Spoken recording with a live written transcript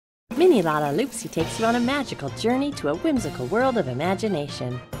Mini Lalaloopsy takes you on a magical journey to a whimsical world of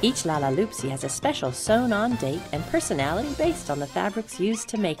imagination. Each Lalaloopsy has a special sewn-on date and personality based on the fabrics used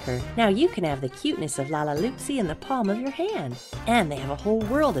to make her. Now you can have the cuteness of Lalaloopsy in the palm of your hand. And they have a whole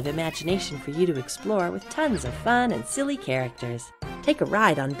world of imagination for you to explore with tons of fun and silly characters. Take a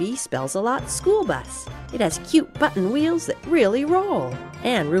ride on B Spells a Lot school bus. It has cute button wheels that really roll.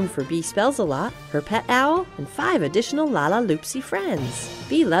 And room for B Spells a Lot, her pet owl, and 5 additional Lalaloopsy friends.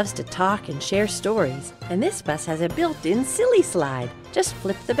 B loves to talk and share stories, and this bus has a built-in silly slide. Just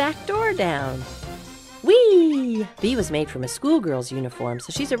flip the back door down. Whee! B was made from a schoolgirl's uniform,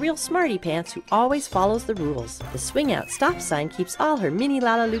 so she's a real smarty pants who always follows the rules. The swing-out stop sign keeps all her mini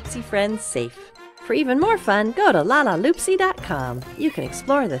Lalaloopsy friends safe. For even more fun, go to Lalaloopsy.com. You can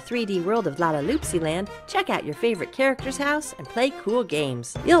explore the 3D world of Lalaloopsy Land, check out your favorite character's house, and play cool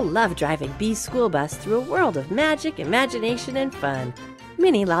games. You'll love driving B's school bus through a world of magic, imagination, and fun.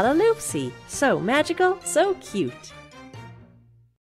 Mini Lalaloopsy. So magical, so cute.